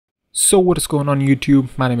So what is going on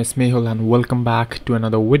YouTube? My name is Mehul and welcome back to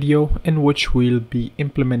another video in which we'll be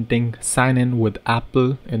implementing sign-in with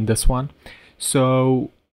Apple in this one.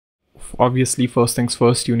 So obviously first things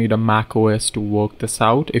first, you need a Mac OS to work this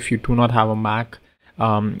out. If you do not have a Mac,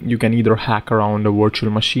 you can either hack around a virtual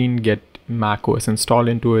machine, get Mac OS installed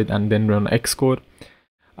into it and then run Xcode.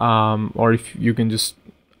 Or if you can just,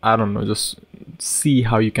 I don't know, just see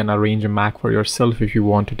how you can arrange a Mac for yourself if you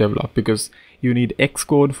want to develop, because you need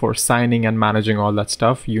Xcode for signing and managing all that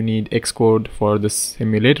stuff. You need Xcode for the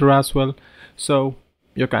simulator as well. So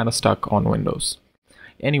you're kind of stuck on Windows.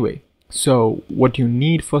 Anyway, so what you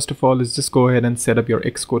need first of all is just go ahead and set up your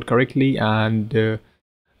Xcode correctly. And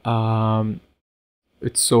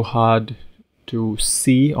it's so hard to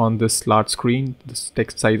see on this large screen. This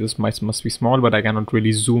text sizes must be small, but I cannot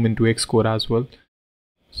really zoom into Xcode as well.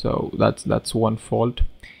 So that's one fault.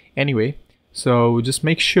 Anyway, so just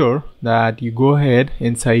make sure that you go ahead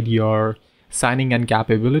inside your signing and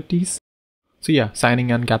capabilities. So yeah,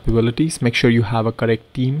 signing and capabilities, make sure you have a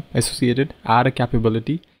correct team associated, add a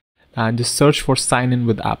capability and just search for sign in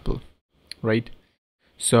with Apple, right?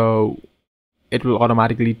 So it will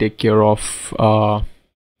automatically take care of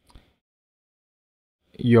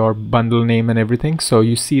your bundle name and everything. So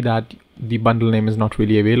you see that the bundle name is not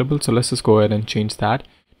really available. So let's just go ahead and change that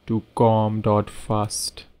to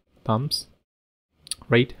com.fastthumbs.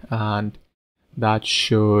 Right, and that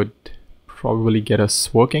should probably get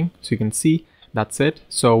us working. So you can see that's it.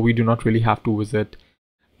 So we do not really have to visit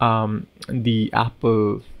the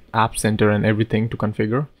Apple App Center and everything to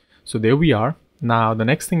configure. So there we are. Now the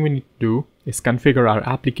next thing we need to do is configure our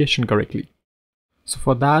application correctly. So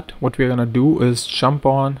for that, what we're gonna do is jump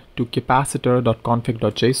on to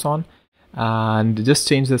capacitor.config.json and just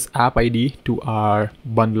change this app ID to our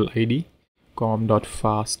bundle ID,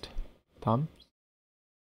 com.fastthumbs.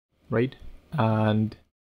 Right, and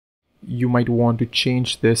you might want to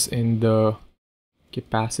change this in the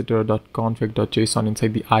capacitor.config.json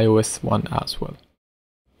inside the iOS one as well,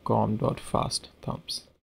 com.fastthumbs.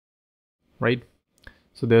 Right,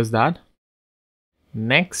 so there's that.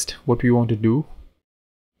 Next, what we want to do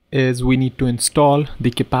is we need to install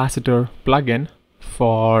the capacitor plugin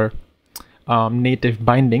for native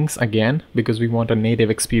bindings again, because we want a native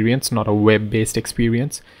experience, not a web-based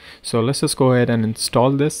experience. So let's just go ahead and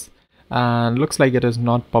install this. And looks like it is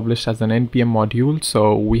not published as an npm module,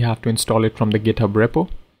 so we have to install it from the GitHub repo.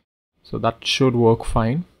 So that should work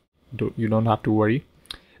fine. You don't have to worry.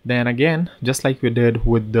 Then again, just like we did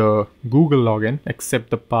with the Google login, except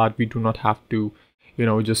the part we do not have to,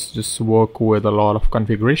 just work with a lot of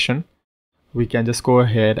configuration. We can just go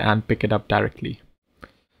ahead and pick it up directly.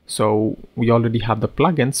 So we already have the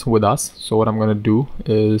plugins with us. So what I'm going to do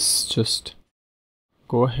is just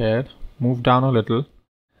go ahead, move down a little.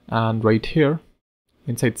 And right here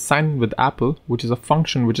inside sign with Apple, which is a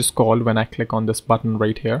function which is called when I click on this button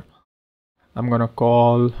right here, I'm gonna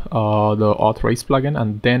call the authorize plugin,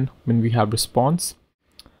 and then when we have response,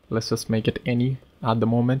 let's just make it any at the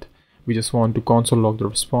moment. We just want to console log the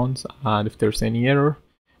response, and if there's any error,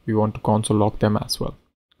 we want to console log them as well,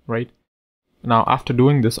 right? Now after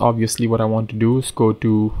doing this, obviously what I want to do is go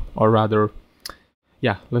to, or rather,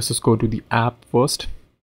 yeah, let's just go to the app first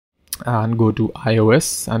and go to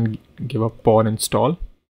iOS and give a pod install.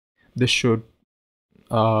 This should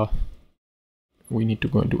we need to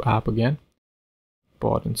go into app again,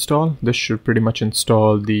 pod install. This should pretty much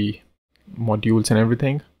install the modules and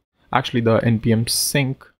everything. Actually the npm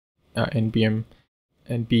sync,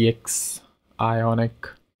 npx ionic,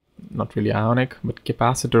 not really ionic, but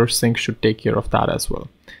capacitor sync should take care of that as well.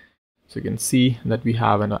 So you can see that we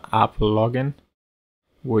have an Apple login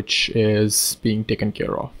which is being taken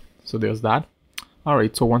care of. So there's that. All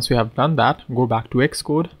right, so once we have done that, go back to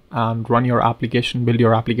Xcode and run your application, build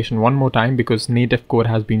your application one more time, because native code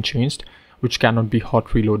has been changed, which cannot be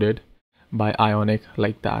hot reloaded by Ionic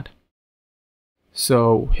like that.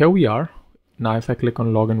 So here we are. Now if I click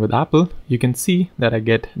on login with Apple, you can see that I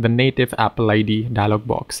get the native Apple ID dialog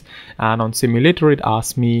box. And on simulator, it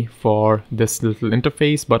asks me for this little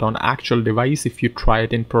interface, but on actual device, if you try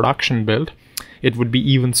it in production build, it would be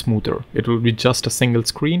even smoother. It will be just a single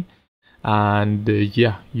screen. And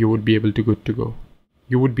yeah, you would be able to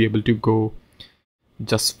go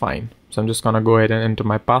just fine. So I'm just gonna go ahead and enter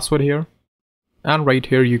my password here, and right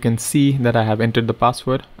here you can see that I have entered the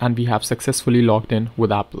password and we have successfully logged in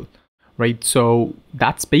with Apple, right? So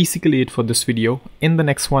that's basically it for this video. In the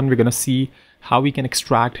next one, we're gonna see how we can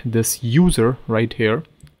extract this user right here.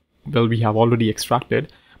 Well, we have already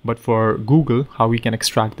extracted, but for Google, how we can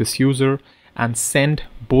extract this user and send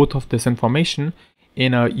both of this information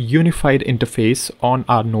in a unified interface on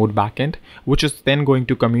our Node backend, which is then going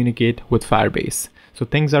to communicate with Firebase. So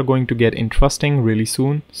things are going to get interesting really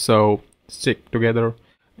soon. So stick together,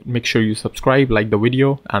 make sure you subscribe, like the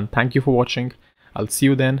video, and thank you for watching. I'll see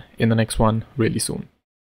you then in the next one really soon.